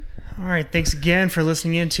All right, thanks again for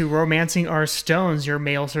listening in to Romancing Our Stones, your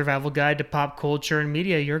male survival guide to pop culture and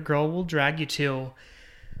media your girl will drag you to.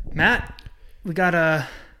 Matt, we got a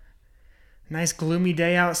nice gloomy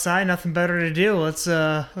day outside, nothing better to do. Let's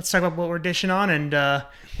talk about what we're dishing on and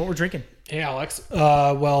what we're drinking. Hey, Alex.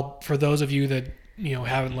 Well, for those of you that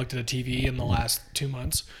haven't looked at a TV in the last 2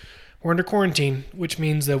 months, we're under quarantine, which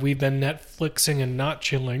means that we've been Netflixing and not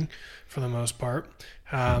chilling for the most part.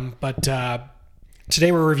 But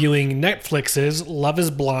today we're reviewing Netflix's Love is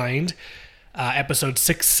Blind, episodes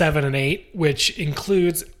 6, 7, and 8, which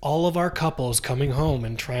includes all of our couples coming home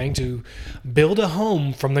and trying to build a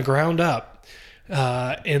home from the ground up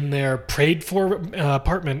in their prayed-for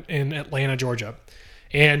apartment in Atlanta, Georgia.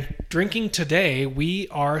 And drinking today, we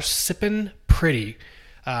are Sippin' Pretty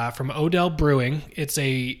from Odell Brewing. It's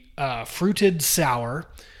a fruited sour.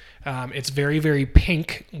 It's very, very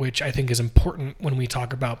pink, which I think is important when we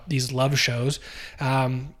talk about these love shows.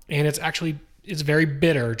 And it's very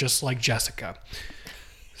bitter, just like Jessica.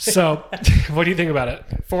 So, what do you think about it?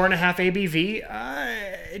 4.5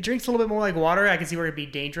 ABV. It drinks a little bit more like water. I can see where it'd be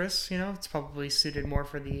dangerous. It's probably suited more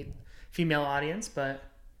for the female audience, but...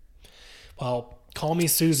 Well, call me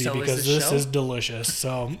Susie because this is delicious.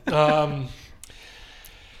 So,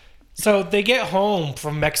 so they get home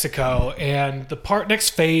from Mexico, and the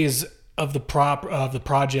next phase of the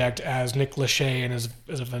project, as Nick Lachey and is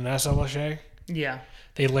it Vanessa Lachey? Yeah.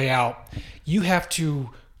 They lay out, you have to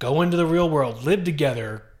go into the real world, live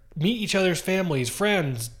together, meet each other's families,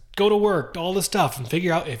 friends, go to work, all this stuff, and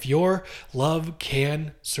figure out if your love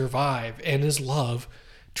can survive, and is love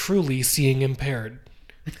truly seeing impaired.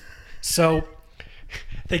 So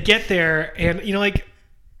they get there, and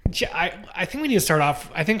I think we need to start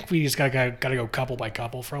off. I think we just gotta go couple by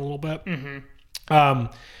couple for a little bit. Mm-hmm.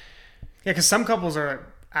 Because some couples are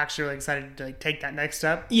actually excited to take that next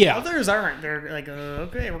step. Yeah, others aren't. They're like,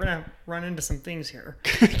 okay, we're gonna run into some things here.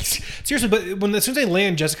 Seriously, but as soon as they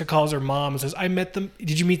land, Jessica calls her mom and says, "I met them.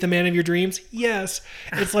 Did you meet the man of your dreams?" Yes.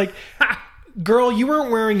 It's like. Girl, you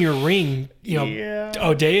weren't wearing your ring,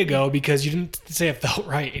 a day ago because you didn't say it felt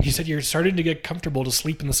right. And you said you're starting to get comfortable to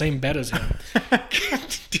sleep in the same bed as him.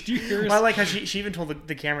 Did you hear? Well, I like how she even told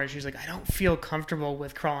the camera, she's like, I don't feel comfortable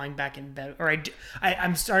with crawling back in bed. Or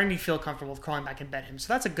I'm starting to feel comfortable with crawling back in bed him.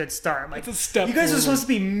 So that's a good start. I'm like, that's a step you guys forward. Are supposed to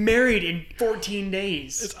be married in 14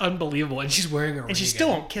 days. It's unbelievable. And she's wearing a ring. And she still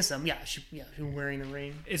won't kiss him. Yeah, she's wearing the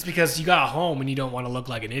ring. It's because you got home and you don't want to look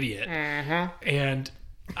like an idiot. Mm-hmm. And...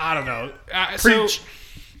 I don't know.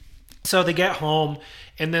 So they get home,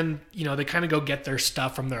 and then they kind of go get their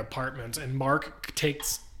stuff from their apartments. And Mark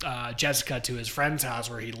takes Jessica to his friend's house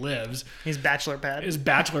where he lives. His bachelor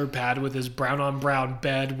pad with his brown on brown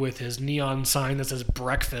bed with his neon sign that says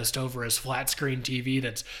breakfast over his flat screen TV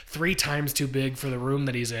that's 3 times too big for the room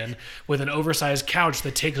that he's in, with an oversized couch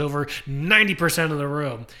that takes over 90% of the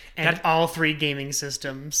room. And all 3 gaming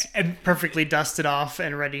systems and perfectly dusted off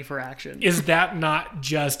and ready for action. Is that not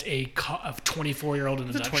just a 24-year-old in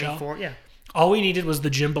a nutshell? 24, yeah. All we needed was the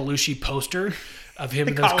Jim Belushi poster of him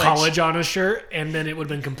in his college on his shirt, and then it would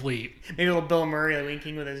have been complete. Maybe a little Bill Murray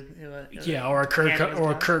winking with his... or a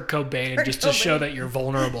Kurt Cobain, just to show that you're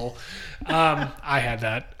vulnerable. I had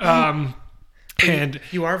that. And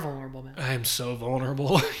you are vulnerable, man. I am so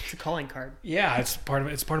vulnerable. It's a calling card. Yeah, it's part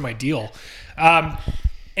of my deal.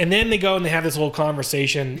 And then they go and they have this little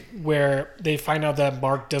conversation where they find out that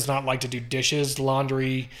Mark does not like to do dishes,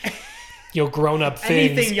 laundry... grown-up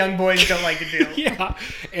things. Anything young boys don't like to do. Yeah.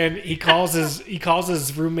 And he calls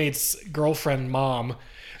his roommate's girlfriend mom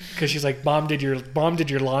because she's like, Mom did your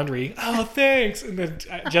laundry. Oh, thanks. And then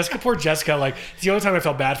poor Jessica, like, it's the only time I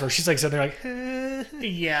felt bad for her. She's like sitting there like,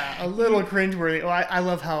 yeah, a little cringeworthy. Well, I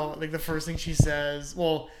love how, like, the first thing she says,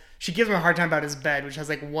 well, she gives him a hard time about his bed, which has,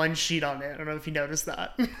 like, 1 sheet on it. I don't know if you noticed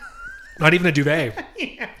that. Not even a duvet.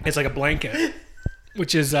 Yeah. It's like a blanket.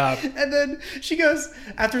 Which is... And then she goes,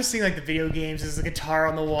 after seeing, like, the video games, there's a guitar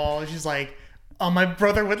on the wall, and she's like, oh, my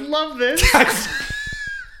brother would love this.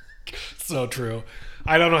 So true.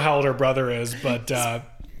 I don't know how old her brother is, but...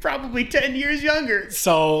 probably 10 years younger.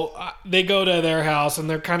 So they go to their house, and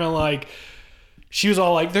they're kind of like... She was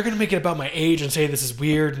all like, they're going to make it about my age and say this is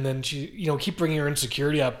weird. And then she, keep bringing her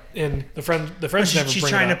insecurity up. And the friends she's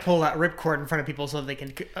trying to pull that ripcord in front of people so that they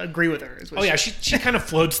can agree with her. She kind of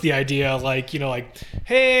floats the idea like,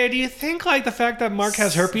 hey, do you think like the fact that Mark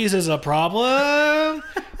has herpes is a problem?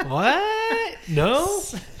 What? No?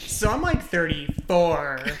 So I'm like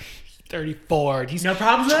 34. 34. He's no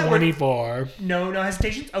problems with that? 24. No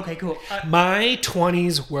hesitations? Okay, cool. My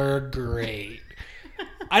 20s were great.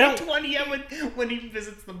 I don't 20 when he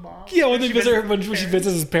visits the mom. Yeah, when she visits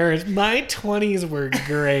his parents. My 20s were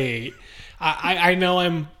great. I know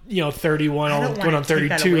I'm 31, I don't going on wanna take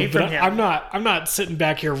that 32, away but from him. I'm not sitting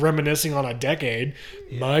back here reminiscing on a decade.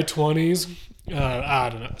 My 20s. I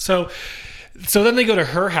don't know. So then they go to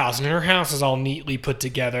her house, and her house is all neatly put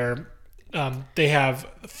together. They have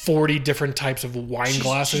 40 different types of wine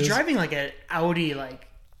glasses. She's driving like an Audi, like,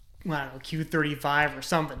 I don't know, Q35 or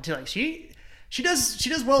something too. Like she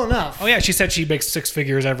does well enough. Oh yeah, she said she makes 6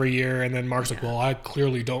 figures every year, and then Mark's like, well, I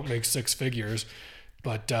clearly don't make 6 figures,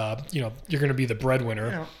 but you're going to be the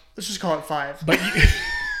breadwinner. Let's just call it 5.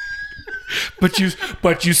 But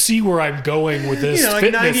you see where I'm going with this. Like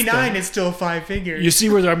fitness 99 thing. is still 5 figures. You see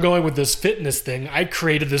where I'm going with this fitness thing. I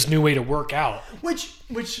created this new way to work out. Which,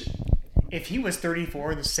 if he was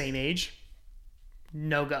 34, the same age,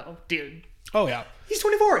 no go, dude. Oh yeah. He's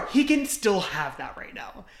 24. He can still have that right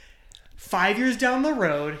now. 5 years down the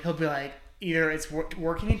road, he'll be like, either it's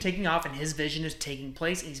working and taking off, and his vision is taking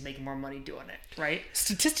place, and he's making more money doing it, right?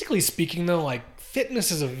 Statistically speaking, though, like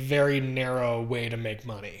fitness is a very narrow way to make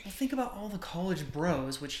money. Well, think about all the college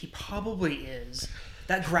bros, which he probably is,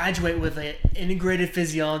 that graduate with an integrated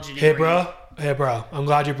physiology degree. Hey, bro. I'm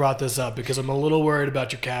glad you brought this up because I'm a little worried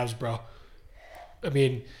about your calves, bro. I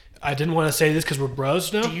mean, I didn't want to say this because we're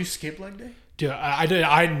bros now. Do you skip leg day? Dude,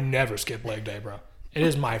 I never skip leg day, bro. It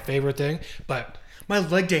is my favorite thing, but my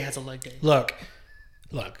leg day has a leg day. Look.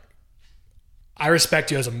 I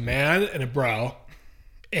respect you as a man and a bro,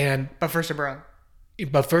 but first a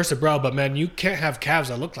bro. But man, you can't have calves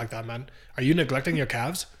that look like that, man. Are you neglecting your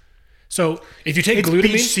calves? So if you take glutamine,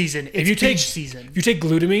 beach season. If you take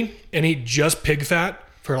glutamine and eat just pig fat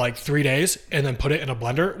for like 3 days and then put it in a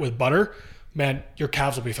blender with butter, man, your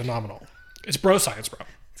calves will be phenomenal. It's bro science, bro.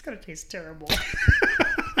 It's gonna taste terrible.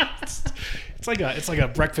 It's like a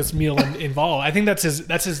breakfast meal involved. I think that's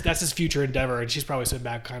his future endeavor, and she's probably sitting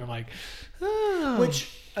back, kind of like, oh.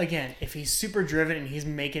 Which again, if he's super driven and he's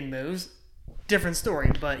making moves, different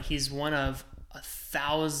story. But he's one of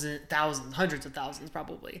thousands, hundreds of thousands,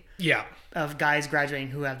 probably. Yeah. Of guys graduating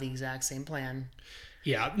who have the exact same plan.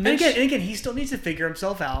 Yeah. And again, he still needs to figure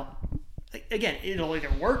himself out. Again, it'll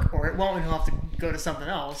either work or it won't, and he'll have to go to something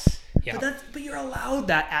else. Yeah. But you're allowed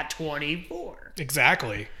that at 24.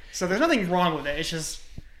 Exactly. So there's nothing wrong with it. It's just,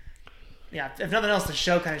 if nothing else, the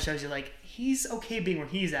show kind of shows you like he's okay being where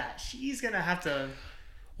he's at. She's gonna have to,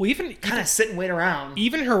 even kind of sit and wait around.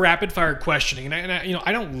 Even her rapid fire questioning, and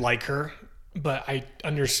I don't like her, but I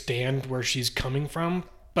understand where she's coming from.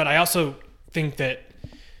 But I also think that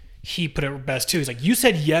he put it best too. He's like, you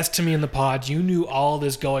said yes to me in the pod. You knew all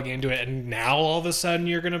this going into it, and now all of a sudden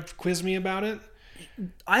you're gonna quiz me about it.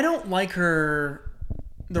 I don't like her.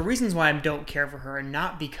 The reasons why I don't care for her, and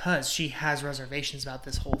not because she has reservations about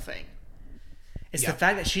this whole thing. It's the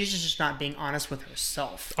fact that she's just not being honest with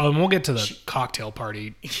herself. Oh, and we'll get to the cocktail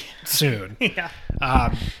party soon. Yeah.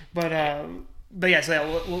 But yeah.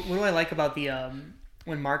 So what do I like about the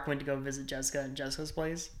when Mark went to go visit Jessica in Jessica's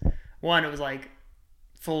place? One, it was like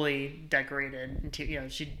fully decorated. And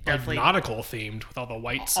she definitely like nautical themed with all the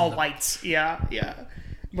whites. All whites. Yeah.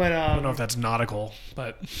 But I don't know if that's nautical,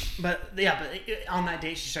 but on that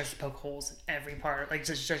date she starts to poke holes in every part. Like,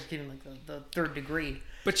 so she starts giving like the third degree,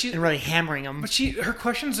 and really hammering them. But her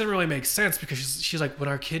questions didn't really make sense because she's like, when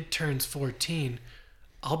our kid turns 14,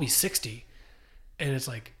 I'll be 60, and it's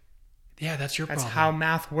like, yeah, that's your problem. That's how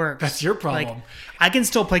math works. That's your problem. Like, I can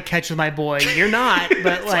still play catch with my boy. You're not,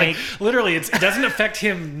 but like literally, it doesn't affect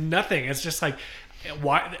him. Nothing. It's just like,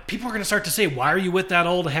 why people are going to start to say, why are you with that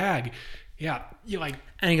old hag? Yeah, you like.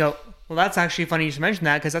 And you go, well, that's actually funny you should mention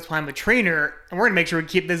that because that's why I'm a trainer, and we're gonna make sure we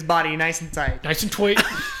keep this body nice and tight, nice and toit,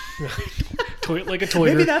 toit like a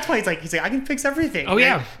toiter. Maybe that's why he's like I can fix everything. Oh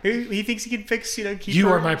yeah, he thinks he can fix keep you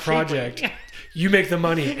are my project. You make the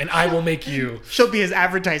money, and I will make you. She'll be his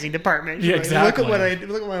advertising department. Yeah, exactly.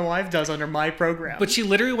 Look what my wife does under my program. But she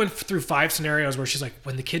literally went through 5 scenarios where she's like,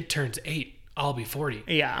 when the kid turns 8, I'll be 40.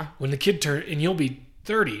 Yeah. When the kid and you'll be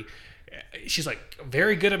 30. She's like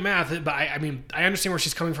very good at math, but I mean, I understand where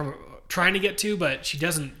she's coming from, trying to get to, but she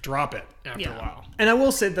doesn't drop it after a while. And I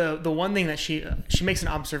will say the one thing that she makes an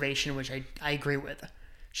observation, which I agree with.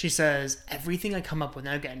 She says everything I come up with.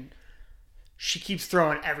 Now again, she keeps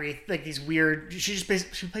throwing these weird. She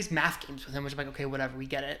plays math games with him, which I'm like, okay, whatever, we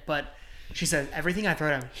get it. But she says everything I throw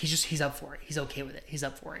at him, he's up for it. He's okay with it. He's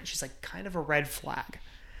up for it. And she's like, kind of a red flag.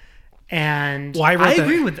 And I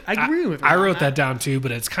agree with her. I wrote that down too,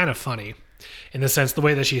 but it's kind of funny in the sense, the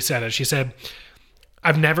way that she said it. She said,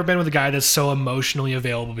 I've never been with a guy that's so emotionally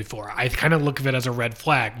available before. I kind of look at it as a red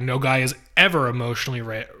flag. No guy is ever emotionally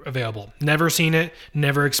available. Never seen it,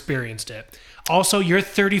 never experienced it. Also, you're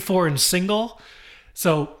 34 and single.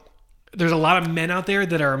 So there's a lot of men out there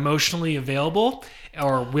that are emotionally available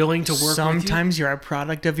or willing to work with you. Sometimes you're a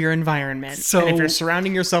product of your environment. So- and if you're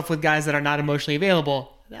surrounding yourself with guys that are not emotionally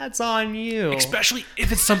available, that's on you. Especially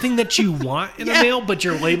if it's something that you want in a male, but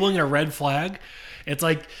you're labeling it a red flag. It's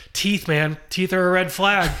like teeth, man. Teeth are a red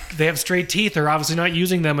flag. They have straight teeth. They're obviously not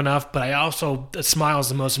using them enough, but a smile is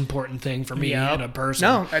the most important thing for me in a person.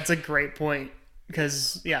 No, that's a great point.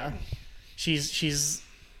 Because, she's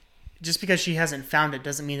just because she hasn't found it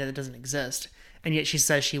doesn't mean that it doesn't exist. And yet she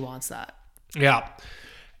says she wants that. Yeah.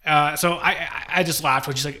 So I just laughed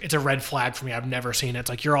when she's like, it's a red flag for me. I've never seen it. It's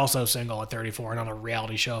like, you're also single at 34 and on a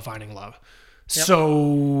reality show finding love. Yep.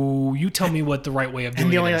 So you tell me what the right way of doing it is.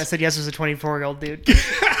 And the only one that said yes was a 24-year-old dude.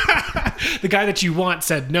 The guy that you want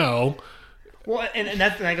said no. Well, and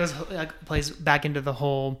that goes plays back into the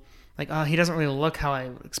whole, like, oh, he doesn't really look how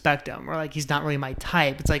I expect him. Or, like, he's not really my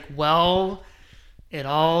type. It's like, well, it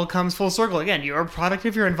all comes full circle. Again, you're a product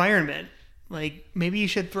of your environment. Like, maybe you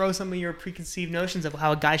should throw some of your preconceived notions of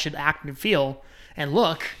how a guy should act and feel and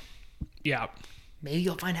look. Yeah. Maybe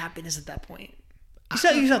you'll find happiness at that point. You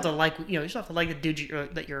still have to like, you still have to like the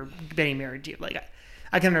dude that you're getting married to. Like,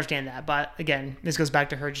 I can understand that, but again, this goes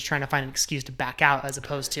back to her just trying to find an excuse to back out, as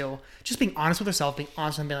opposed to just being honest with herself, being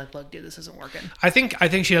honest and being like, "Look, dude, this isn't working." I think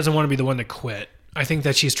she doesn't want to be the one to quit. I think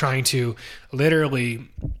that she's trying to literally.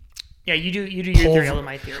 Yeah, you do your theory, I'll do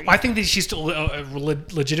my theory. I think that she's still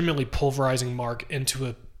legitimately pulverizing Mark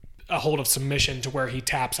into a hold of submission to where he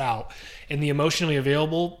taps out. And the emotionally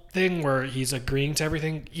available thing where he's agreeing to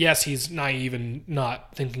everything, yes, he's naive and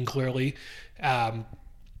not thinking clearly,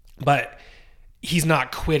 but he's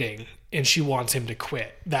not quitting, and she wants him to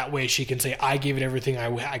quit. That way she can say, I gave it everything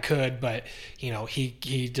I could, but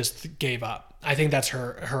he just gave up. I think that's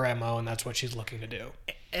her MO, and that's what she's looking to do.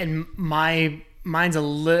 And mine's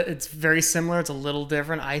it's very similar. It's a little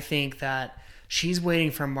different. I think that she's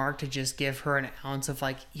waiting for Mark to just give her an ounce of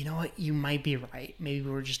like, you know what, you might be right. Maybe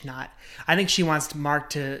we're just not. I think she wants Mark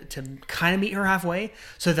to kind of meet her halfway,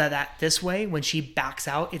 so that this way, when she backs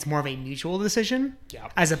out, it's more of a mutual decision,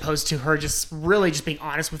 as opposed to her just really just being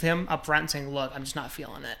honest with him up front and saying, look, I'm just not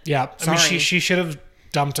feeling it. Yeah. Sorry. I mean, she should have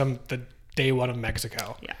dumped him the day one of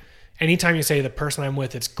Mexico. Yeah. Anytime you say the person I'm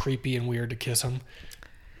with, it's creepy and weird to kiss him.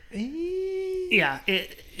 Yeah,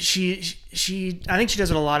 she I think she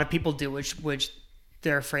does what a lot of people do, which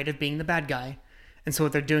they're afraid of being the bad guy, and so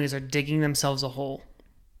what they're doing is they're digging themselves a hole,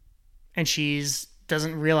 and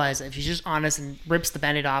doesn't realize that if she's just honest and rips the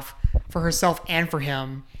Band-Aid off for herself and for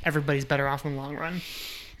him, everybody's better off in the long run.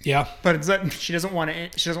 Yeah, but it's that she doesn't want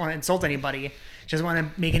to insult anybody, she doesn't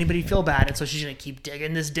want to make anybody feel bad, and so she's gonna keep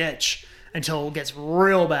digging this ditch until it gets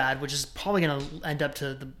real bad, which is probably gonna end up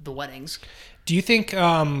to the weddings. Do you think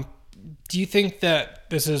that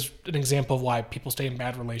this is an example of why people stay in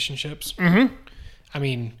bad relationships? Mm-hmm. I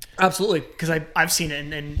mean, absolutely, because I've seen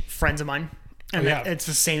it in friends of mine, and it's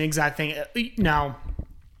the same exact thing. Now,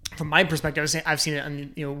 from my perspective, I've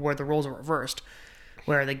seen it where the roles are reversed,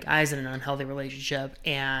 where the guy's in an unhealthy relationship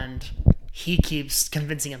and he keeps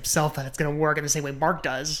convincing himself that it's going to work in the same way Mark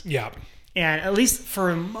does. Yeah, and at least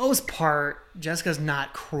for the most part, Jessica's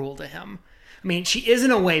not cruel to him. I mean, she is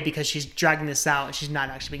in a way because she's dragging this out and she's not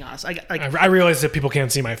actually being honest. I realize that people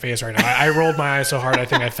can't see my face right now. I rolled my eyes so hard I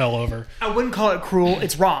think I fell over. I wouldn't call it cruel.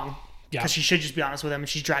 It's wrong. Yeah. Because she should just be honest with him, and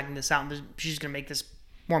she's dragging this out, and she's going to make this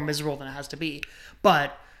more miserable than it has to be.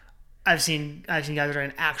 But I've seen guys that are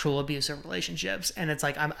in actual abusive relationships, and it's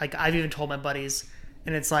like I've even told my buddies,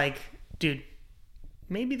 and it's like, dude,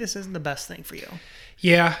 maybe this isn't the best thing for you.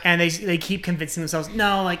 Yeah. And they keep convincing themselves,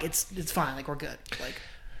 no, like it's fine, like we're good, like.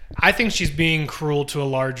 I think she's being cruel to a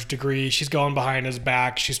large degree. She's going behind his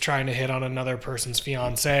back. She's trying to hit on another person's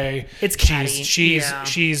fiance. It's catty.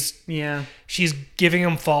 She's giving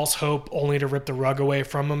him false hope only to rip the rug away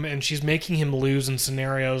from him, and she's making him lose in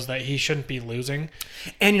scenarios that he shouldn't be losing.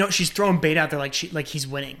 And she's throwing bait out there like he's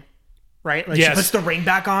winning. Right? Like, yes. She puts the ring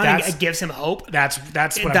back on and it gives him hope. That's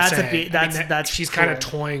what I'm saying. She's kind of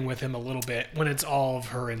toying with him a little bit when it's all of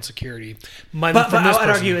her insecurity. But I'd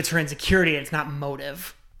argue it's her insecurity, it's not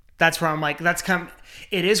motive. That's where I'm like,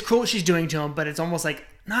 it is cruel what she's doing to him, but it's almost like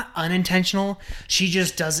not unintentional. She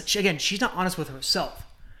just does it. Again, she's not honest with herself.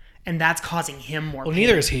 And that's causing him more pain.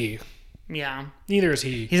 Neither is he. Yeah. Neither is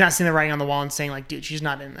he. He's not seeing the writing on the wall and saying like, dude, she's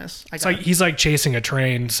not in this. He's like chasing a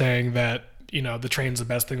train saying that, the train's the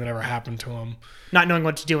best thing that ever happened to him. Not knowing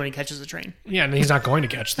what to do when he catches the train. Yeah, and he's not going to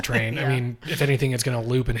catch the train. Yeah. I mean, if anything, it's going to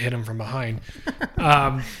loop and hit him from behind.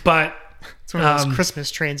 But it's one of those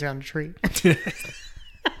Christmas trains around the tree.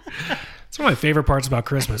 It's one of my favorite parts about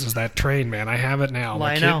Christmas is that train, man. I have it now.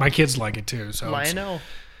 My kids like it too. So I know.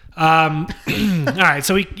 All right,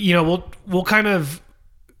 so we'll kind of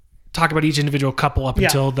talk about each individual couple up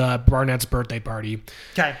until the Barnett's birthday party.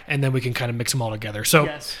 Okay. And then we can kind of mix them all together. So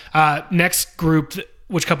Yes. Next group,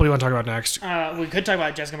 which couple do you want to talk about next? We could talk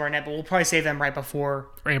about Jessica Barnett, but we'll probably save them right before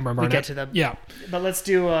Amber we Barnett. get to the. Yeah, But let's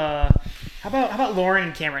do. How about Lauren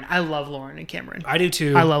and Cameron? I love Lauren and Cameron. I do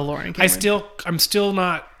too. I love Lauren and Cameron. I'm still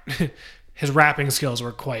not. His rapping skills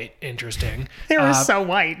were quite interesting. They were so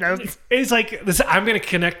white. It's like this. I'm going to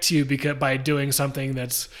connect to you by doing something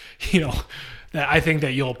that's, that I think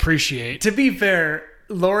that you'll appreciate. To be fair,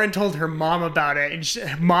 Lauren told her mom about it,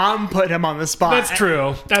 and mom put him on the spot. That's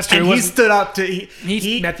true. And he stood up to.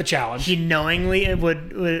 He met the challenge. He knowingly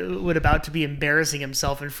would about to be embarrassing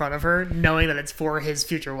himself in front of her, knowing that it's for his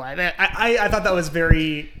future wife. I thought that was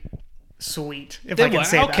very sweet, if I can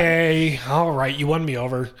say that. Okay, all right, you won me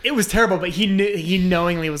over. It was terrible, but he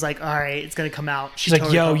knowingly was like, all right, it's going to come out. She's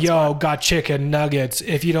like, yo, got chicken nuggets.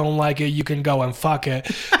 If you don't like it, you can go and fuck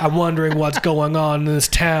it. I'm wondering what's going on in this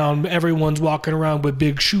town. Everyone's walking around with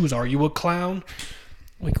big shoes. Are you a clown?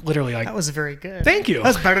 Like, literally, like... That was very good. Thank you. That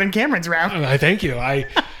was better than Cameron's rap. I thank you.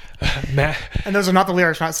 Matt... And those are not the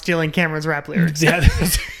lyrics, not stealing Cameron's rap lyrics. Yeah.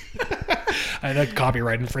 I like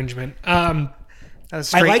copyright infringement.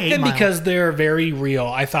 I like them because they're very real.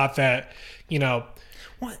 I thought that,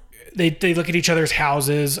 they look at each other's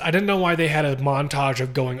houses. I didn't know why they had a montage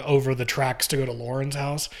of going over the tracks to go to Lauren's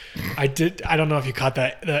house. I don't know if you caught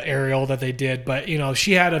the aerial that they did, but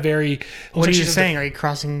she had a very. What are you saying? Are you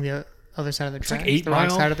crossing the other side of the tracks? Like 8 the Mile? wrong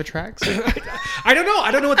side of the tracks? I don't know.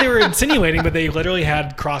 I don't know what they were insinuating, but they literally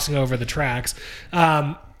had crossing over the tracks.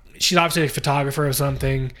 She's obviously a photographer or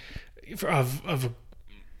something of a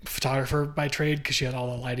photographer by trade because she had all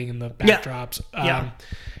the lighting in the backdrops.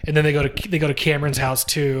 And then they go to Cameron's house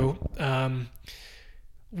too,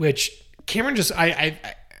 which Cameron just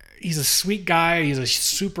he's a sweet guy. He's a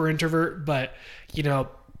super introvert, but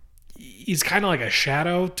he's kind of like a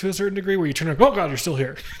shadow to a certain degree where you turn like, oh God, you're still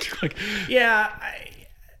here. Like,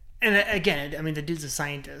 and again, I mean, the dude's a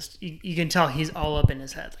scientist. You can tell he's all up in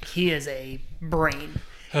his head. Like, he is a brain.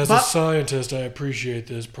 As a scientist, I appreciate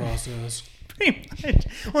this process.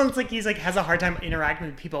 Well, it's like he's like has a hard time interacting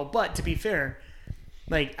with people. But to be fair,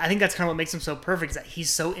 like I think that's kind of what makes him so perfect is that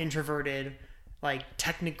he's so introverted, like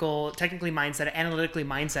technically mindset, analytically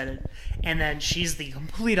mindseted, and then she's the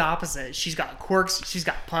complete opposite. She's got quirks, she's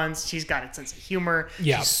got puns, she's got a sense of humor.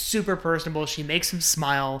 Yeah. She's super personable. She makes him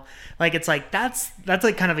smile. Like it's like that's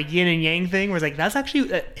like kind of a yin and yang thing. Where it's like that's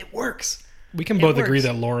actually it works. We can both agree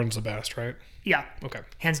that Lauren's the best, right? Yeah. Okay.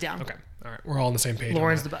 Hands down. Okay. All right. We're all on the same page.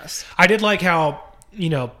 Lauren's the best. I did like how,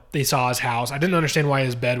 they saw his house. I didn't understand why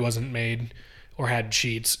his bed wasn't made or had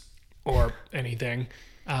sheets or anything.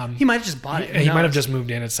 He might have just bought it. He might have just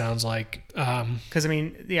moved in, it sounds like. Because, I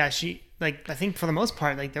mean, she, like, I think for the most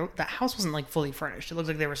part, like, the house wasn't, like, fully furnished. It looked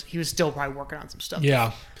like he was still probably working on some stuff.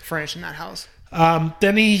 Yeah. Furnishing that house.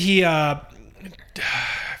 Then he I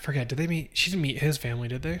forget, she didn't meet his family,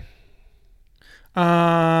 did they?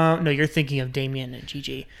 No, you're thinking of Damien and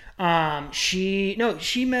Gigi. She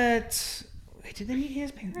met. Wait, did they meet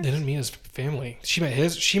his parents? They didn't meet his family.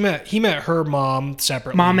 He met her mom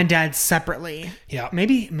separately. Mom and dad separately. Yeah.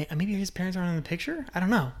 Maybe his parents aren't in the picture. I don't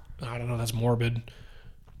know. I don't know. That's morbid.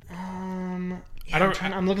 I'm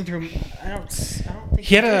looking through. I don't think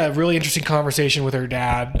he had a really interesting conversation with her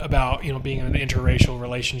dad about being in an interracial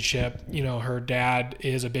relationship. Her dad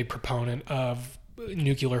is a big proponent of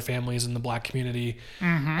nuclear families in the Black community.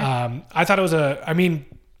 Mm-hmm. I thought it was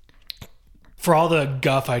for all the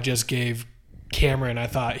guff I just gave Cameron, I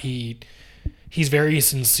thought he's very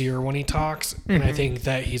sincere when he talks, and I think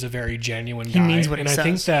that he's a very genuine guy. He means what he says. I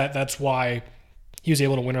think that that's why he was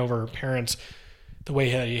able to win over her parents the way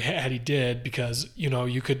he did, because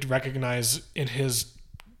you could recognize in his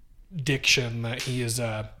diction that he is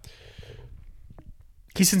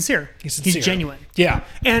he's sincere. He's genuine. Yeah.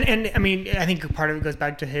 And I mean, I think part of it goes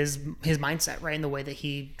back to his mindset, right? And the way that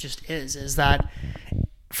he just is that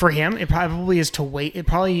for him, it probably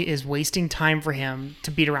is wasting time for him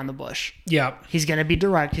to beat around the bush. Yeah. He's going to be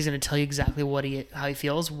direct. He's going to tell you exactly how he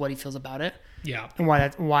feels, what he feels about it. Yeah. And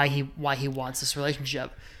why he wants this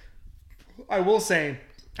relationship. I will say,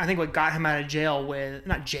 I think what got him out of jail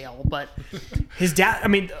not jail, but his dad, I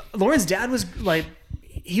mean, Lauren's dad was like,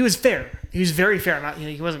 he was fair. He was very fair.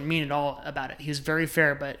 He wasn't mean at all about it. He was very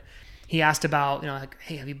fair, but he asked about, like,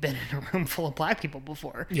 hey, have you been in a room full of Black people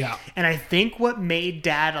before? Yeah. And I think what made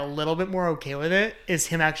Dad a little bit more okay with it is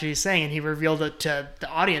him actually saying, and he revealed it to the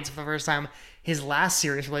audience for the first time, his last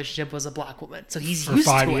serious relationship was a Black woman. So he's used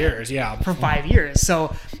to it. For 5 years, yeah. For 5 years.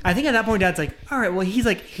 So I think at that point, Dad's like, all right, well,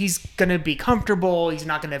 he's going to be comfortable. He's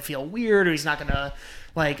not going to feel weird, or he's not going to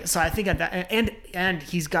Like, so I think at that, and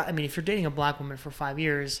he's got, I mean, if you're dating a black woman for 5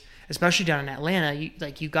 years, especially down in Atlanta,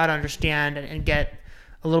 you got to understand and get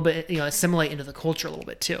a little bit, assimilate into the culture a little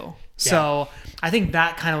bit too. So I think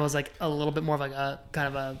that kind of was like a little bit more of like a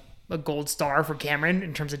kind of a gold star for Cameron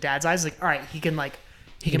in terms of dad's eyes. Like, all right, he can hang.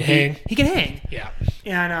 Yeah.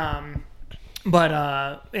 And,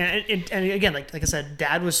 and again, like I said,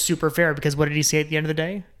 dad was super fair because what did he say at the end of the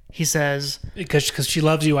day? He says, because she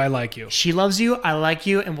loves you, I like you. She loves you, I like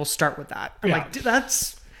you, and we'll start with that. I'm like,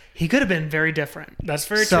 he could have been very different. That's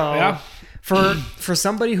very true. Yeah. For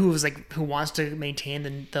somebody who wants to maintain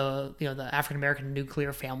the African American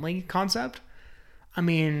nuclear family concept, I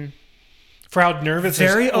mean, for how nervous,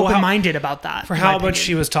 very open-minded about that. For how much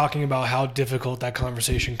she was talking about how difficult that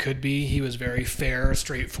conversation could be, he was very fair,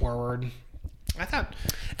 straightforward. I thought,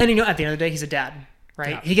 and at the end of the day, he's a dad.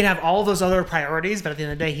 Right? Yeah. He can have all those other priorities, but at the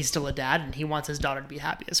end of the day, he's still a dad, and he wants his daughter to be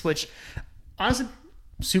happiest, which, honestly,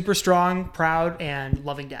 super strong, proud, and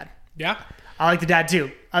loving dad. Yeah. I like the dad, too.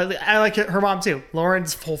 I like her mom, too.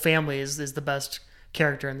 Lauren's whole family is the best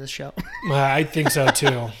character in this show. I think so,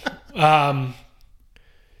 too.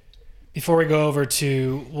 Before we go over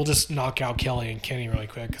we'll just knock out Kelly and Kenny really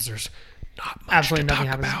quick, because there's not much absolutely nothing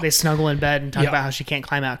happens. About. They snuggle in bed and talk about how she can't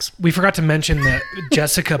climax. We forgot to mention that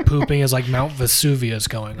Jessica pooping is like Mount Vesuvius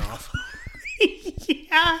going off.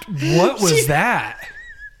 Yeah. What was that?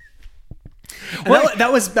 Well,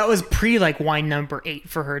 that was pre like wine number 8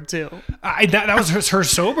 for her too. That was her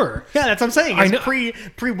sober. Yeah, that's what I'm saying.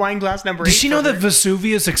 It's pre wine glass number 8. Did she know that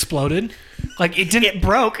Vesuvius exploded? Like it didn't. It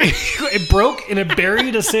broke. It broke and it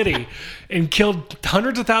buried a city and killed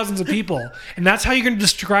hundreds of thousands of people. And that's how you're going to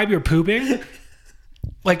describe your pooping?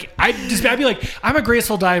 Like I'd be like, I'm a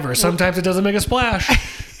graceful diver. Sometimes it doesn't make a splash.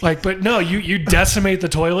 Like, but no, you decimate the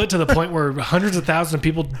toilet to the point where hundreds of thousands of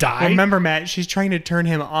people die. Remember, Matt, she's trying to turn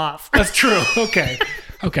him off. That's true. Okay.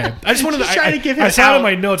 I just wanted to give him. I saw it in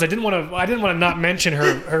my notes. I didn't want to not mention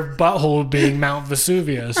her butthole being Mount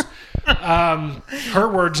Vesuvius. Her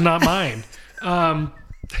words, not mine.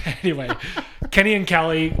 Anyway, Kenny and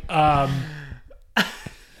Kelly,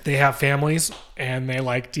 they have families and they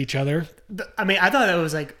liked each other. I mean, I thought it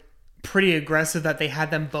was like pretty aggressive that they had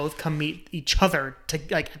them both come meet each other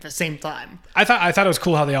at the same time. I thought it was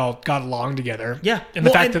cool how they all got along together. Yeah. And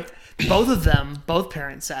the fact that both of them, both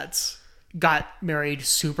parent sets, got married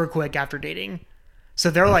super quick after dating. So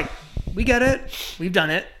they're like, we get it. We've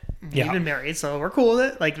done it. We've been married, so we're cool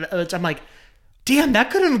with it. Like, I'm like, damn, that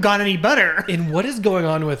couldn't have gone any better. And what is going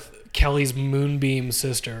on with Kelly's moonbeam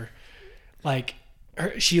sister? Like,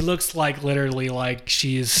 she looks like literally like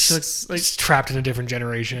she looks like trapped in a different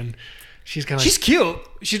generation. She's kind of she's cute.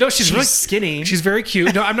 She's really skinny. She's very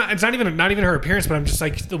cute. No, I'm not. It's not even her appearance, but I'm just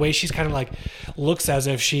like the way she's kind of like looks as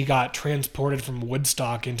if she got transported from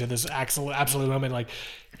Woodstock into this absolute moment. Like,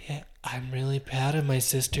 yeah, I'm really proud of my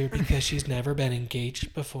sister because she's never been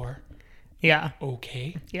engaged before. Yeah.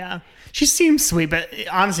 Okay. Yeah. She seems sweet, but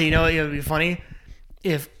honestly, it would be funny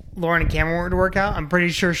if Lauren and Cameron were to work out. I'm pretty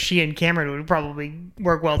sure she and Cameron would probably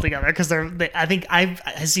work well together because I think I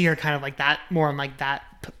see her kind of like that, more on like that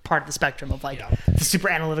part of the spectrum of like the super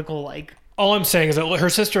analytical. Like, all I'm saying is that her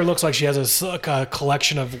sister looks like she has a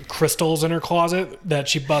collection of crystals in her closet that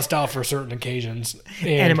she busts out for certain occasions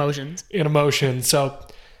and emotions. So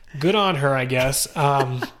good on her, I guess.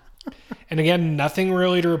 And again, nothing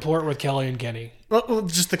really to report with Kelly and Kenny. Well,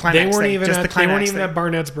 just the climax. They weren't even at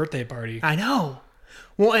Barnett's birthday party. I know.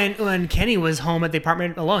 Well, and when Kenny was home at the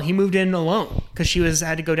apartment alone, he moved in alone because she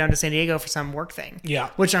had to go down to San Diego for some work thing.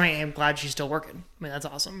 Yeah. Which I am glad she's still working. I mean, that's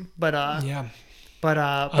awesome. But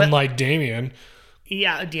unlike Damien.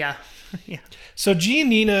 Yeah. So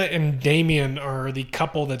Giannina and Damien are the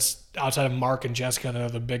couple that's outside of Mark and Jessica that are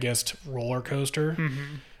the biggest roller coaster.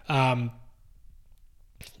 Mm-hmm. I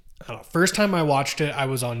don't know. First time I watched it, I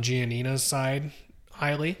was on Giannina's side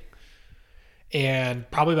highly. And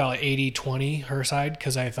probably about 80-20 her side,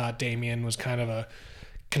 because I thought Damien was kind of a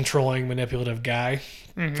controlling, manipulative guy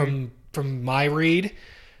from my read.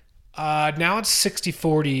 Now it's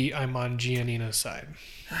 60-40. I'm on Giannina's side.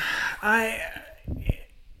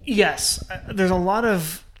 Yes. There's a lot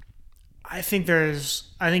of... I think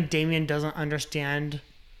Damien doesn't understand,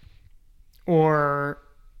 or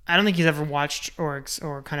I don't think he's ever watched or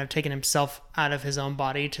kind of taken himself out of his own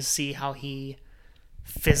body to see how he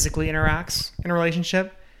physically interacts in a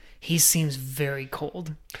relationship. He seems very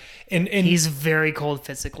cold, and he's very cold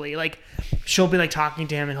physically. Like, she'll be like talking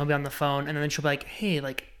to him and he'll be on the phone, and then she'll be like, hey,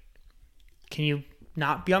 like, can you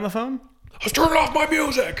not be on the phone? I was turning off my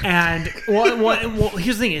music. And well,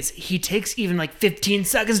 here's the thing is he takes even like 15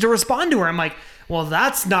 seconds to respond to her. I'm like, well,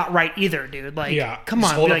 that's not right either, dude. Like, come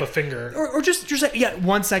on, hold up like, a finger, or just like, yeah,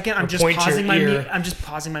 1 second. I'm just pausing I'm just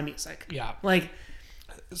pausing my music. Yeah, like,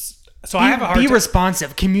 so I have a hard be time.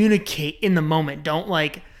 responsive, communicate in the moment. Don't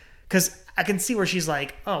like, because I can see where she's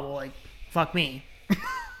like, oh, well, like, fuck me.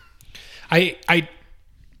 I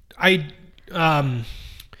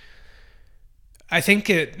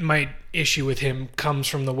think my issue with him comes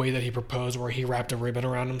from the way that he proposed, where he wrapped a ribbon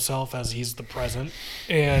around himself as he's the present.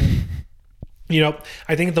 And,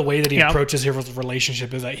 I think the way that he approaches his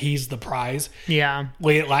relationship is that he's the prize. Yeah.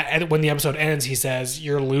 When the episode ends, he says,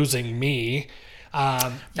 "You're losing me."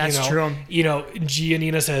 That's true.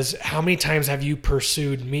 Giannina says, "How many times have you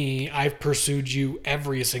pursued me? I've pursued you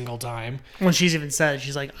every single time." When she's even said,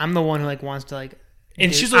 she's like, I'm the one who like wants to like,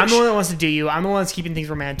 and I'm the one that wants to do you. I'm the one that's keeping things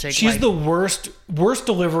romantic. She's the worst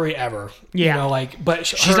delivery ever. Yeah. But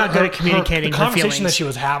she's not good at communicating the her conversation feelings. that she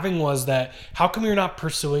was having was that, how come you're not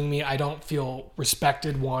pursuing me? I don't feel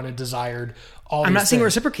respected, wanted, desired. I'm not seeing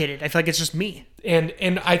reciprocated. I feel like it's just me.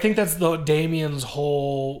 And I think that's Damien's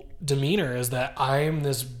whole demeanor, is that I'm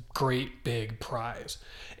this great big prize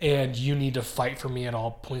and you need to fight for me at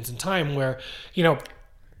all points in time, where,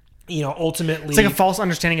 ultimately it's like a false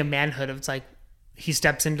understanding of manhood. It's like he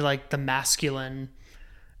steps into like the masculine,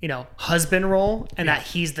 husband role, and that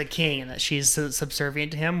he's the king and that she's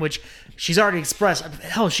subservient to him, which she's already expressed.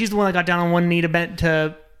 Hell, she's the one that got down on one knee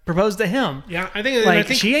to propose to him. Yeah, I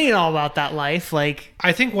think she ain't all about that life. Like,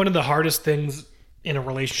 I think one of the hardest things in a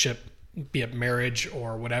relationship, be it marriage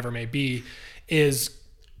or whatever it may be, is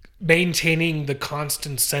maintaining the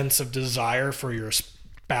constant sense of desire for your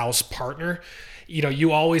spouse partner.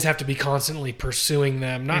 You always have to be constantly pursuing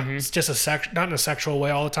them, not just not in a sexual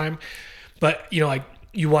way all the time, but like,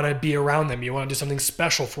 you want to be around them. You want to do something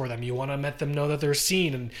special for them. You want to let them know that they're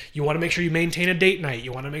seen, and you want to make sure you maintain a date night.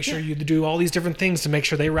 You want to make sure you do all these different things to make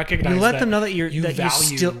sure they recognize. You let them know that you value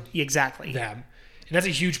still exactly them, and that's a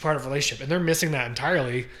huge part of a relationship. And they're missing that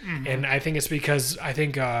entirely. And I think it's because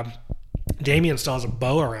Damien still has a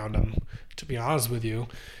bow around him, to be honest with you,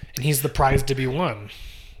 and he's the prize to be won.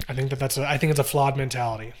 I think I think it's a flawed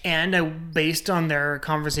mentality. And based on their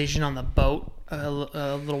conversation on the boat a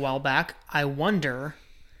little while back, I wonder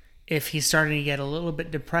if he's starting to get a little bit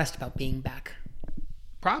depressed about being back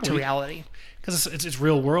to reality, because it's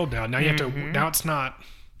real world now. Now you have to. Now it's not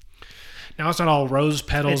all rose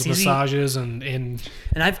petals, massages, and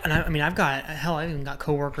I've even got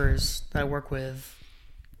coworkers that I work with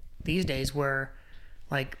these days where,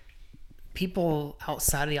 like, people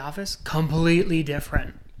outside of the office completely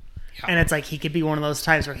different. Yeah. And it's like he could be one of those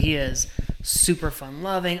types where he is super fun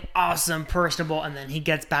loving, awesome, personable, and then he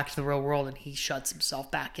gets back to the real world and he shuts himself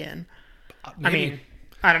back in. Maybe. I mean,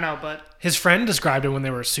 I don't know, but his friend described it when they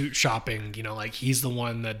were suit shopping, like he's the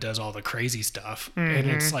one that does all the crazy stuff. And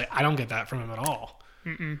it's like, I don't get that from him at all.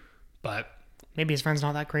 But maybe his friend's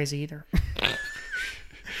not that crazy either.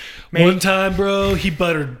 One time, bro, he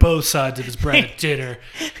buttered both sides of his bread at dinner.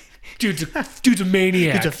 Dude's a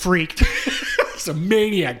maniac. Dude's a freak. He's a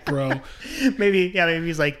maniac, bro. Maybe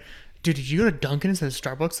he's like, dude, did you go to Dunkin' instead of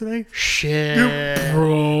Starbucks today? Shit.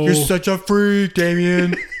 Bro. You're such a freak,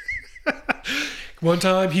 Damien. One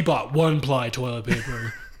time, he bought 1-ply toilet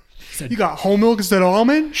paper. He said, you got whole milk instead of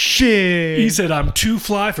almond? Shit. He said, I'm too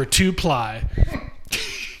fly for 2-ply.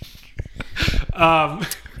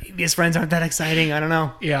 His friends aren't that exciting. I don't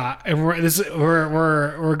know. Yeah, and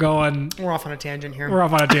we're going. We're off on a tangent here. We're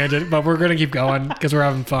off on a tangent, but we're gonna keep going because we're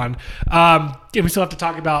having fun. And we still have to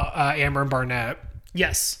talk about Amber and Barnett.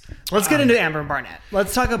 Yes, let's get into Amber and Barnett.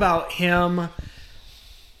 Let's talk about him.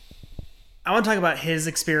 I want to talk about his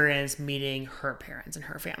experience meeting her parents and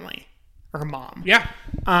her family, or her mom. Yeah.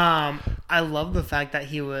 I love the fact that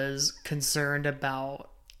he was concerned about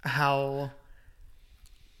how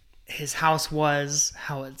his house was,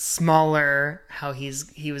 how it's smaller, how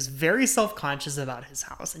he was very self-conscious about his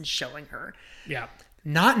house and showing her. Yeah.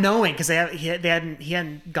 Not knowing, because he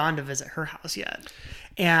hadn't gone to visit her house yet.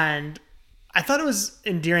 And I thought it was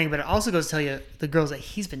endearing, but it also goes to tell you the girls that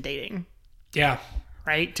he's been dating. Yeah.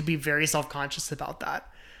 Right? To be very self-conscious about that.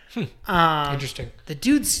 Interesting. The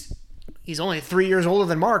he's only 3 years older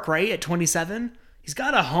than Mark, right? At 27. He's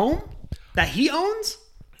got a home that he owns.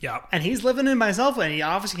 Yeah. And he's living in by himself, and he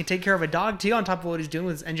obviously can take care of a dog too, on top of what he's doing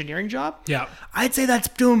with his engineering job. Yeah. I'd say that's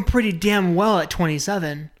doing pretty damn well at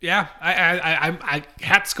 27. Yeah. I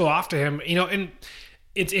hats go off to him. And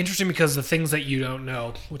it's interesting because the things that you don't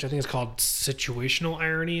know, which I think is called situational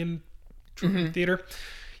irony in theater,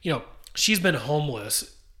 she's been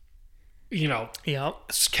homeless, Yep.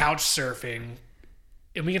 couch surfing,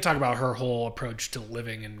 and we can talk about her whole approach to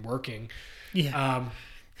living and working. Yeah.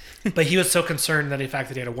 But he was so concerned that the fact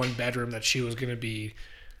that he had a 1-bedroom that she was going to be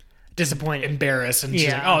Disappointed. embarrassed, and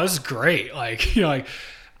she's like, "Oh, this is great!" Like, like,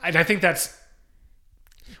 and I think that's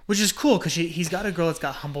Which is cool because he's got a girl that's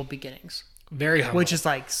got humble beginnings. very humble. Which is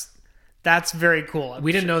that's very cool.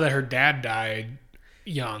 We didn't know that her dad died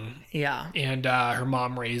young. Yeah. And her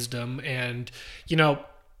mom raised him. And,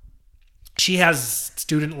 she has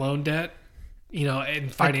student loan debt,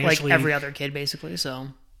 and financially. Like every other kid, basically. So,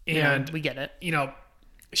 and we get it.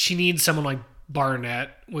 She needs someone like Barnett,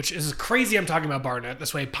 which is crazy. I'm talking about Barnett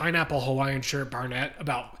this way. Pineapple Hawaiian shirt Barnett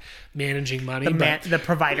about managing money. The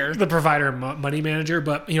provider. The provider, money manager.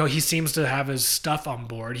 But, he seems to have his stuff on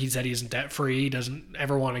board. He said he's debt free. He doesn't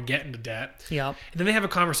ever want to get into debt. Yep. And then they have a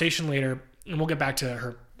conversation later, and we'll get back to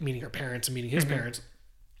her meeting her parents and meeting his parents,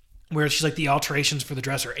 where she's like, the alterations for the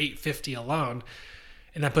dress are $850 alone,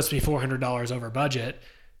 and that puts me $400 over budget.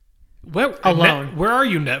 Where are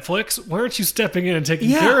you, Netflix? Why aren't you stepping in and taking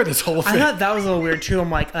care of this whole thing? I thought that was a little weird too. I'm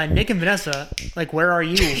like, Nick and Vanessa, like, where are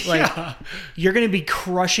you? Like, you're going to be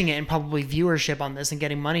crushing it and probably viewership on this and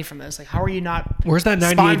getting money from this. Like, how are you not? Where's that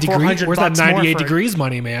 98 degrees? Where's that 98 degrees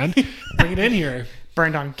money, man? Bring it in here.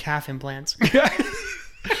 Burned on calf implants.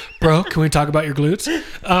 Bro, can we talk about your glutes?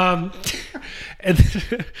 And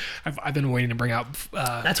I've been waiting to bring out.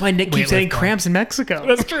 That's why Nick keeps getting cramps in Mexico.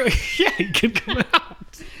 That's true. Yeah, he can come out.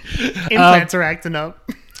 Implants are acting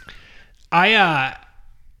up. I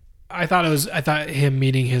thought him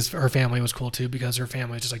meeting her family was cool too, because her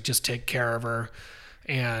family just take care of her,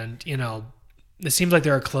 and it seems like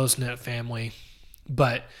they're a close knit family,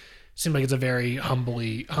 but it seems like it's a very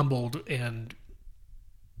humbled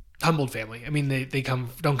family. I mean, they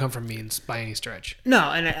don't come from means by any stretch.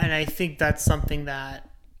 No, and I think that's something that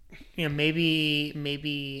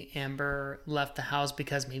maybe Amber left the house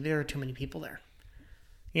because maybe there were too many people there.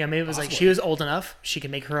 Maybe it was like she was old enough, she could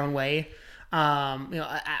make her own way.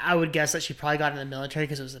 I would guess that she probably got in the military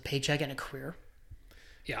because it was a paycheck and a career.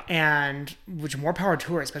 Yeah. And which more power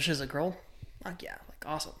to her, especially as a girl. Like, yeah, like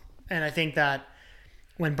awesome. And I think that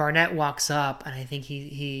when Barnett walks up, and I think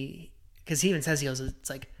he because he even says, he goes, it's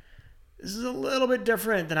like, this is a little bit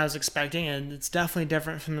different than I was expecting, and it's definitely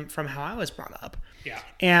different from how I was brought up. Yeah.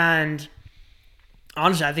 And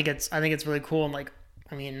honestly, I think it's really cool. And like,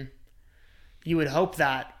 I mean, you would hope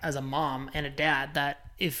that as a mom and a dad,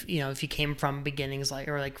 that if you came from beginnings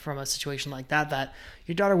or from a situation like that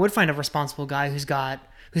your daughter would find a responsible guy who's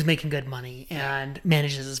making good money and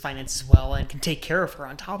manages his finances well and can take care of her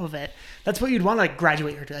on top of it. That's what you'd want to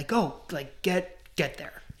graduate her to, go get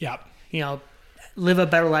there. Yeah. Live a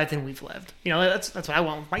better life than we've lived. That's what I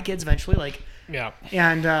want with my kids eventually. Yeah.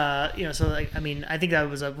 And so I think that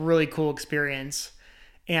was a really cool experience.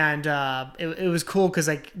 And it was cool because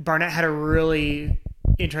Barnett had a really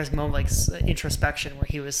interesting moment, introspection, where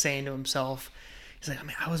he was saying to himself, he's like,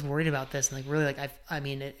 I was worried about this, and really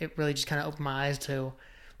it really just kind of opened my eyes to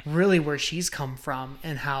really where she's come from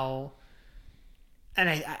and how. And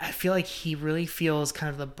I feel like he really feels kind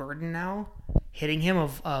of the burden now hitting him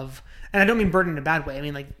of and I don't mean burden in a bad way. I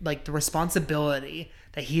mean like the responsibility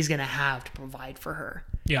that he's gonna have to provide for her.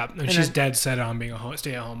 Yeah, and she's dead set on being a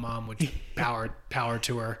stay-at-home mom, which power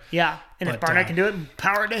to her. Yeah, and if Barnett can do it,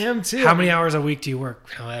 power to him too. How many hours a week do you work?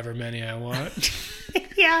 However many I want.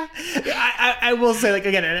 Yeah, I will say,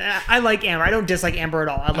 again, I like Amber. I don't dislike Amber at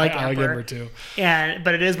all. I like Amber too.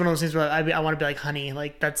 But it is one of those things where I want to be like, honey,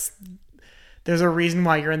 there's a reason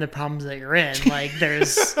why you're in the problems that you're in.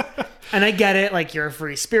 There's, and I get it. You're a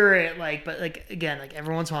free spirit. But again,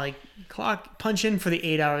 every once in a while, punch in for the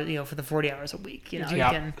 8 hours, for the 40 hours a week. You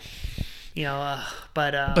can,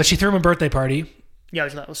 but she threw him a birthday party. Yeah,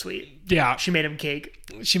 which I thought was sweet. Yeah, she made him cake.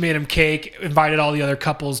 Invited all the other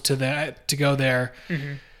couples to go there.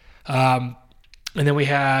 Mm-hmm. And then we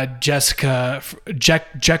had Jessica,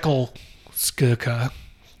 Jekyll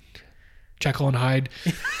and Hyde.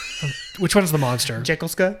 Which one's the monster?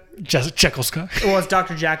 Jekyllska? Jekyllska. Well, it's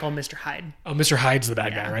Dr. Jekyll and Mr. Hyde. Oh, Mr. Hyde's the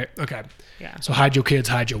bad guy, right? Okay. Yeah. So hide your kids,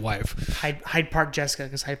 hide your wife. Hyde Park Jessica,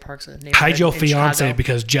 because Hyde Park's a name. Hide your fiance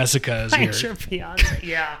because Jessica is here. Hide your fiance,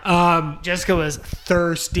 yeah. Jessica was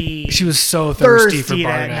thirsty. She was so thirsty for that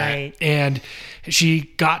Barnett. night. And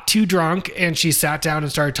she got too drunk and she sat down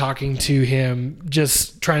and started talking to him,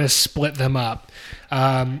 just trying to split them up.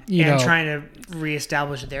 Trying to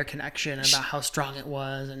reestablish their connection about how strong it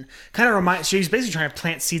was, and kind of she's basically trying to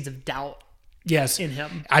plant seeds of doubt. Yes, in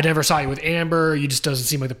him. I never saw you with Amber. You just doesn't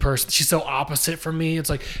seem like the person. She's so opposite from me. It's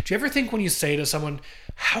like, do you ever think when you say to someone,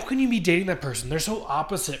 "How can you be dating that person? They're so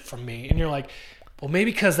opposite from me," and you're like, Well,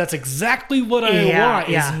 maybe because that's exactly what I want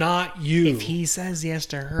is not you. If he says yes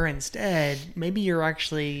to her instead, maybe you're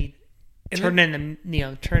actually turning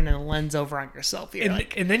the lens over on yourself.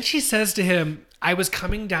 And then she says to him, I was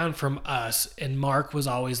coming down from us, and Mark was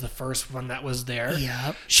always the first one that was there.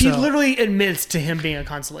 Yeah. She literally admits to him being a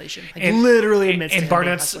consolation. Literally admits to him being a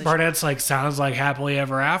consolation. Barnett's like, sounds like happily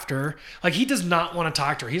ever after. Like, he does not want to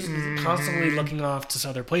talk to her. He's constantly looking off to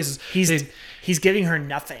other places. He's giving her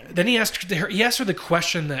nothing. Then he asked her the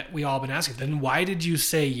question that we all been asking. Then why did you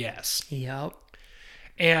say yes? Yep.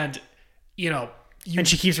 And, and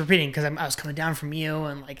she keeps repeating, because I was coming down from you,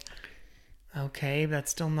 and like, okay, that's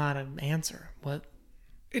still not an answer. What?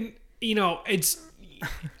 And, it's...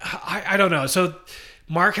 I don't know. So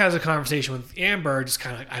Mark has a conversation with Amber, just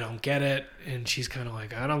kind of like, I don't get it. And she's kind of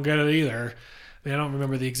like, I don't get it either. I mean, I don't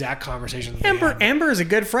remember the exact conversation. Amber is a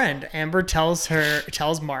good friend. Amber tells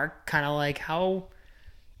Mark kind of like how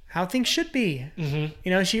things should be.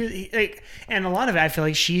 Mm-hmm. And a lot of it, I feel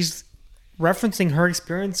like she's referencing her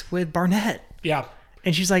experience with Barnett. Yeah.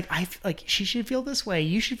 And she's like, she should feel this way.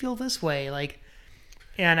 You should feel this way. Like,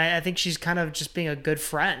 and I think she's kind of just being a good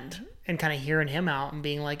friend and kind of hearing him out and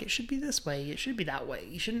being like, it should be this way. It should be that way.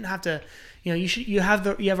 You shouldn't have to, you have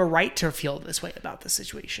a right to feel this way about the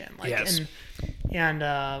situation. Like, yes. And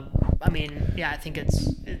I mean, yeah, I think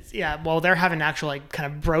it's well, they're having an actual like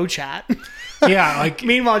kind of bro chat. Yeah. Like,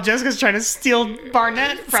 meanwhile, Jessica's trying to steal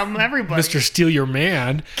Barnett from everybody. Mr. Steal Your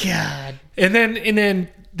Man. God. And then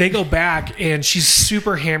they go back, and she's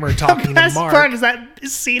super hammered talking to Mark. The best part is that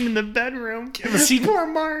scene in the bedroom. Poor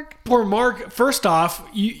Mark. Poor Mark. First off,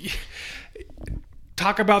 you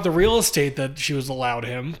talk about the real estate that she was allowed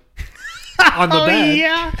him on the bed.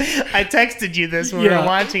 Yeah. I texted you this when we were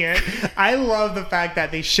watching it. I love the fact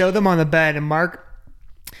that they show them on the bed, and Mark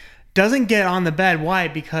doesn't get on the bed. Why?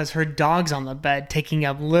 Because her dog's on the bed, taking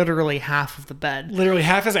up literally half of the bed. Literally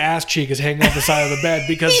half his ass cheek is hanging off the side of the bed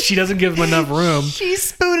because she doesn't give him enough room. She's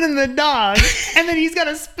spooning the dog, and then he's got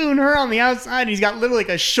to spoon her on the outside. He's got literally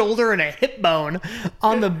like a shoulder and a hip bone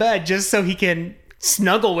on the bed just so he can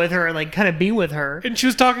snuggle with her and like kind of be with her. And she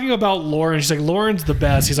was talking about Lauren. She's like, Lauren's the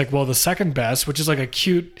best. He's like, well, the second best, which is like a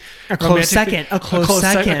cute, a close second.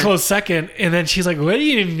 And then she's like, what do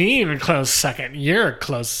you mean a close second? You're a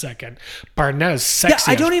close second. Barnett's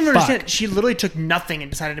sexy. Yeah, I don't even understand. She literally took nothing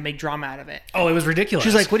and decided to make drama out of it. Oh, it was ridiculous.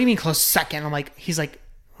 She's like, what do you mean close second? I'm like, he's like,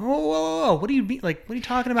 whoa. What do you mean? Like, what are you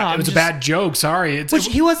talking about? It was a bad joke. Sorry.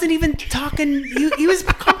 He wasn't even talking. He was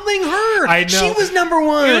complimenting her. I know. She was number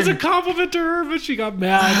one. It was a compliment to her, but she got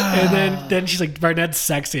mad. And then she's like, Barnett's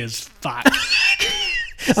sexy as fuck.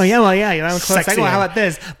 Oh, yeah. Well, yeah. Close second. Well, how about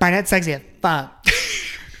this? Barnett's sexy as fuck.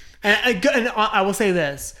 and I will say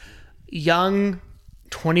this. Young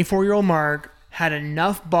 24-year-old Mark had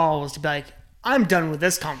enough balls to be like, I'm done with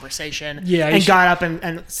this conversation. Yeah, and got up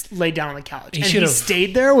and laid down on the couch. He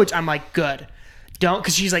stayed there, which I'm like, good. Don't,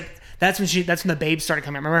 because she's like, that's when the babe started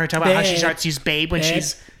coming. Remember her talking about how she starts to use babe when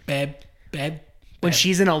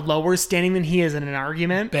she's in a lower standing than he is in an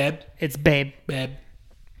argument. It's babe.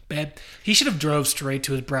 He should have drove straight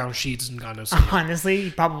to his brown sheets and gone to sleep. Honestly,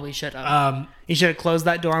 he probably should have. He should have closed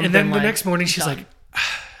that door. And then the next morning, she's like,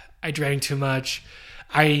 I drank too much.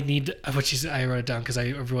 I wrote it down because I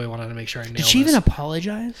really wanted to make sure I nailed it. Did she even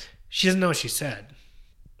apologize? She doesn't know what she said.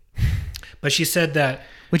 But she said that...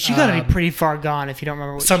 Which you got to be pretty far gone if you don't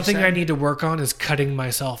remember what she said. Something I need to work on is cutting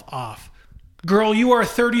myself off. Girl, you are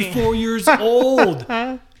 34 years old.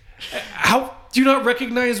 How do you not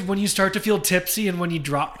recognize when you start to feel tipsy and when you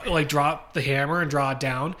drop the hammer and draw it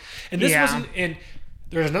down? And this wasn't... And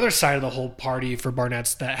there's another side of the whole party for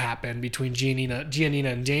Barnett's that happened between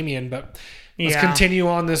Giannina and Damien, but... Let's continue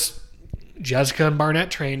on this Jessica and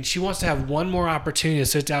Barnett train. She wants to have one more opportunity to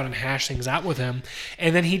sit down and hash things out with him.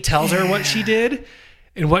 And then he tells her what she did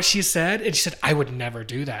and what she said. And she said, I would never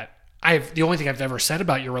do that. The only thing I've ever said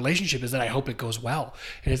about your relationship is that I hope it goes well.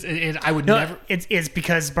 And I would never. It's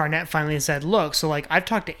because Barnett finally said, look, so like I've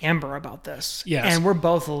talked to Amber about this. Yes. And we're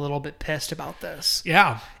both a little bit pissed about this.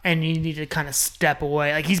 Yeah. And you need to kind of step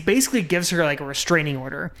away. Like he's basically gives her like a restraining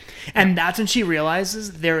order. And that's when she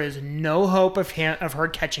realizes there is no hope of her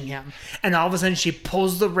catching him. And all of a sudden she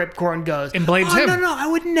pulls the ripcord and goes. And blames him. No, I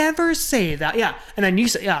would never say that. Yeah. And then you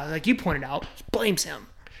say, like you pointed out, blames him.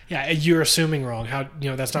 Yeah, you're assuming wrong. How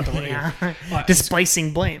that's not the way.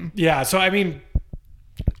 Displacing blame. Yeah, so I mean,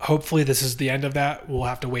 hopefully this is the end of that. We'll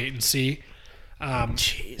have to wait and see.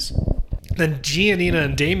 Jeez. Then Giannina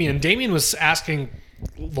and Damien. Damien was asking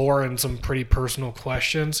Lauren some pretty personal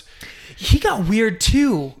questions. He got weird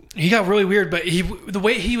too. He got really weird, but the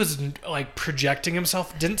way he was like projecting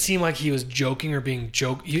himself didn't seem like he was joking or being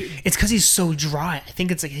It's because he's so dry. I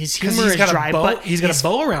think it's like his humor he's is got dry, a bow, but he's got a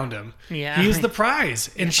bow around him. Yeah. He's the prize.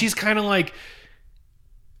 And she's kind of like,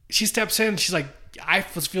 she steps in, she's like, I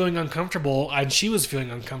was feeling uncomfortable, and she was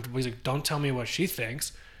feeling uncomfortable. He's like, don't tell me what she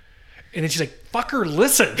thinks. And then she's like, "Fucker,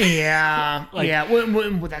 listen." Yeah, Like- yeah.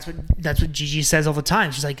 Well, that's what Gigi says all the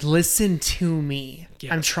time. She's like, "Listen to me.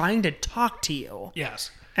 Yes. I'm trying to talk to you."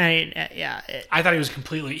 Yes. And I thought he was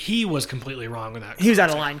completely wrong with that. he was out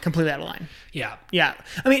of line, completely out of line. Yeah. Yeah,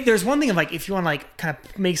 I mean, there's one thing of like if you want to like kind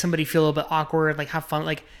of make somebody feel a little bit awkward, like have fun.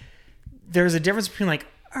 Like there's a difference between like,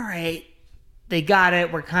 all right, they got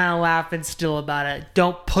it. We're kind of laughing still about it.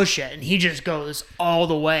 Don't push it. And he just goes all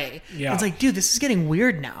the way. Yeah. It's like, dude, this is getting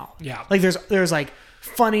weird now. Yeah. Like there's like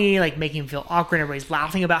funny, like making him feel awkward. Everybody's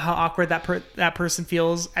laughing about how awkward that person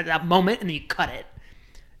feels at that moment, and then you cut it.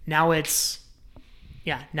 Now it's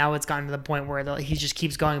gotten to the point where he just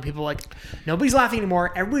keeps going. And people are like, nobody's laughing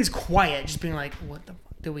anymore. Everybody's quiet, just being like, what the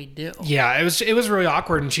fuck do we do? Yeah, it was really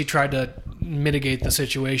awkward, and she tried to mitigate the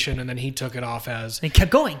situation, and then he took it off as... And he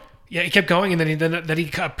kept going. Yeah, he kept going, and then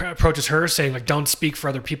he approaches her saying, like, don't speak for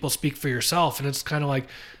other people, speak for yourself. And it's kind of like,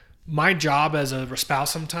 my job as a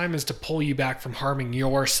spouse sometimes is to pull you back from harming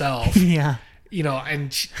yourself. Yeah. You know,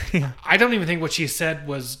 and I don't even think what she said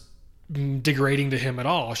was degrading to him at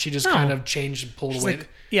all. She just kind of changed and pulled away. Like,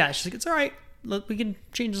 yeah, she's like, it's all right. Look, we can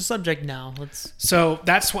change the subject now. So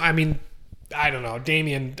that's why, I mean, I don't know.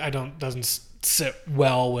 Damien, doesn't sit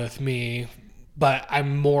well with me, but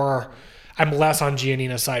I'm less on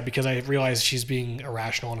Giannina's side because I realize she's being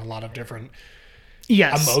irrational in a lot of different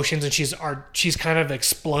emotions, and she's kind of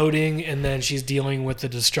exploding, and then she's dealing with the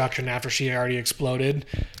destruction after she already exploded.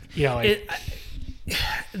 You know, like,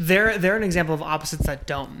 they're an example of opposites that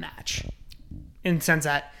don't match, in the sense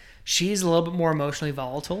that she's a little bit more emotionally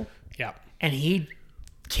volatile. Yeah. And he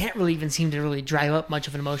can't really even seem to really drive up much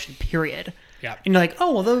of an emotion, period. Yeah. And you're like,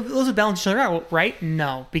 oh, well, those would balance each other out, right?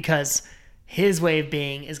 No, because his way of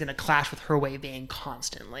being is going to clash with her way of being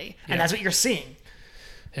constantly. And that's what you're seeing.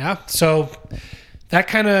 Yeah. So that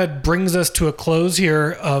kind of brings us to a close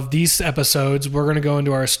here of these episodes. We're going to go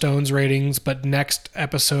into our Stones ratings, but next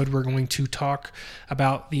episode we're going to talk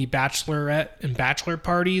about the bachelorette and bachelor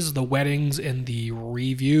parties, the weddings, and the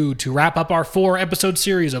review to wrap up our 4-episode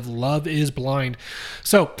series of Love is Blind.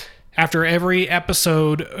 So after every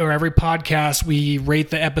episode or every podcast, we rate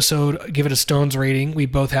the episode, give it a Stones rating. We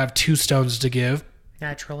both have 2 stones to give.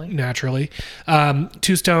 Naturally.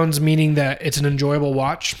 2 stones meaning that it's an enjoyable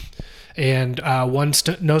watch. And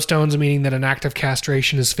no stones, meaning that an act of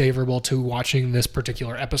castration is favorable to watching this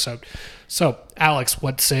particular episode. So, Alex,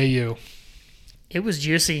 what say you? It was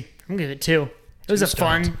juicy. I'm going to give it 2. It was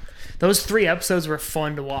those 3 episodes were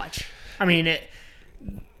fun to watch. I mean,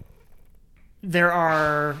 there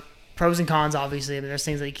are pros and cons, obviously. There's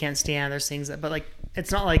things that you can't stand. There's things but like,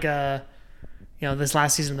 it's not like this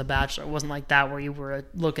last season of The Bachelor, it wasn't like that where you were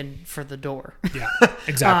looking for the door. Yeah,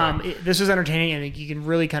 exactly. This was entertaining, and you can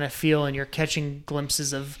really kind of feel, and you're catching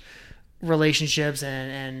glimpses of relationships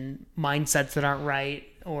and mindsets that aren't right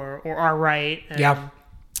or are right. And,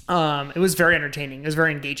 it was very entertaining. It was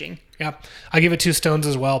very engaging. Yeah, I give it 2 stones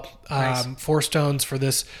as well. Nice. 4 stones for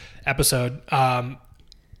this episode. I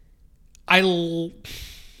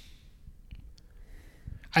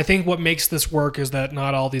think what makes this work is that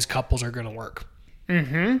not all these couples are going to work.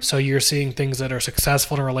 Mm-hmm. So you're seeing things that are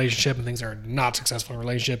successful in a relationship and things that are not successful in a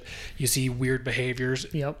relationship. You see weird behaviors,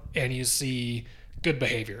 and you see good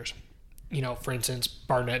behaviors. You know, for instance,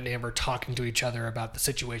 Barnett and Amber talking to each other about the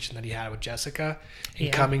situation that he had with Jessica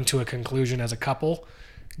and coming to a conclusion as a couple.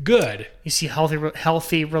 Good. You see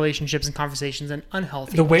healthy relationships and conversations, and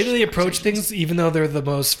unhealthy. The way that they approach things, even though they're the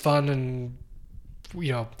most fun and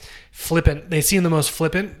flippant, they seem the most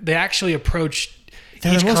flippant, they actually approach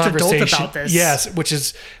they're each the most conversation. adult about this. Yes,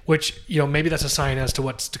 which maybe that's a sign as to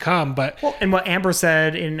what's to come. But and what Amber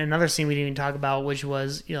said in another scene we didn't even talk about, which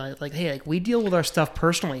was like, hey, like we deal with our stuff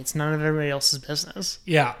personally. It's none of everybody else's business.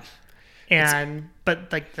 Yeah,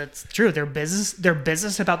 but like that's true. Their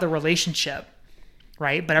business about the relationship,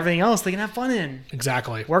 right? But everything else they can have fun in.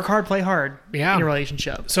 Exactly. Work hard, play hard. Yeah. In a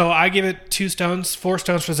relationship. So I give it 2 stones, 4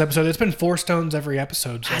 stones for this episode. It's been 4 stones every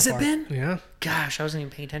episode so Has far. it been? Yeah. Gosh, I wasn't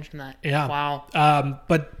even paying attention to that. Yeah. Wow.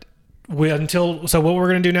 But so what we're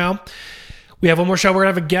going to do now, we have one more show. We're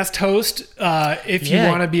going to have a guest host. If you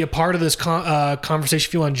want to be a part of this conversation,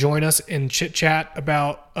 if you want to join us and chit chat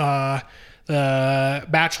about the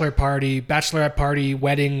bachelorette party,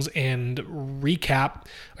 weddings, and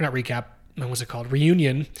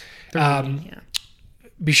reunion.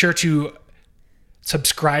 be sure to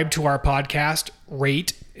subscribe to our podcast,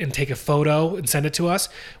 rate, and take a photo and send it to us.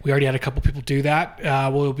 We already had a couple people do that.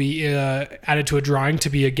 We'll be added to a drawing to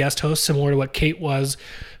be a guest host, similar to what Kate was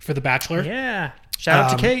for The Bachelor. Yeah. Shout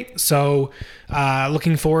out to Kate. So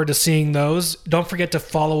looking forward to seeing those. Don't forget to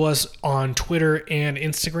follow us on Twitter and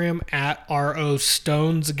Instagram at RO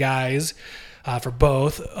Stones Guys for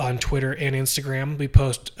both on Twitter and Instagram. We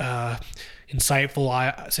post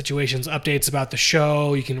insightful situations, updates about the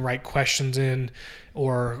show. You can write questions in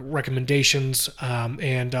or recommendations.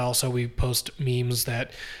 And also we post memes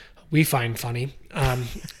that we find funny.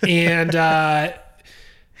 And thanks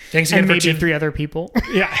again And for maybe 3 other people.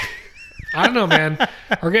 Yeah. I don't know, man.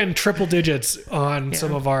 We're getting triple digits on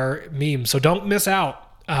some of our memes, so don't miss out.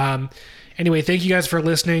 Anyway, thank you guys for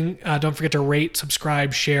listening. Don't forget to rate,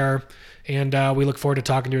 subscribe, share, and we look forward to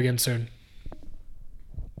talking to you again soon.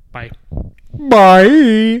 Bye.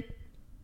 Bye.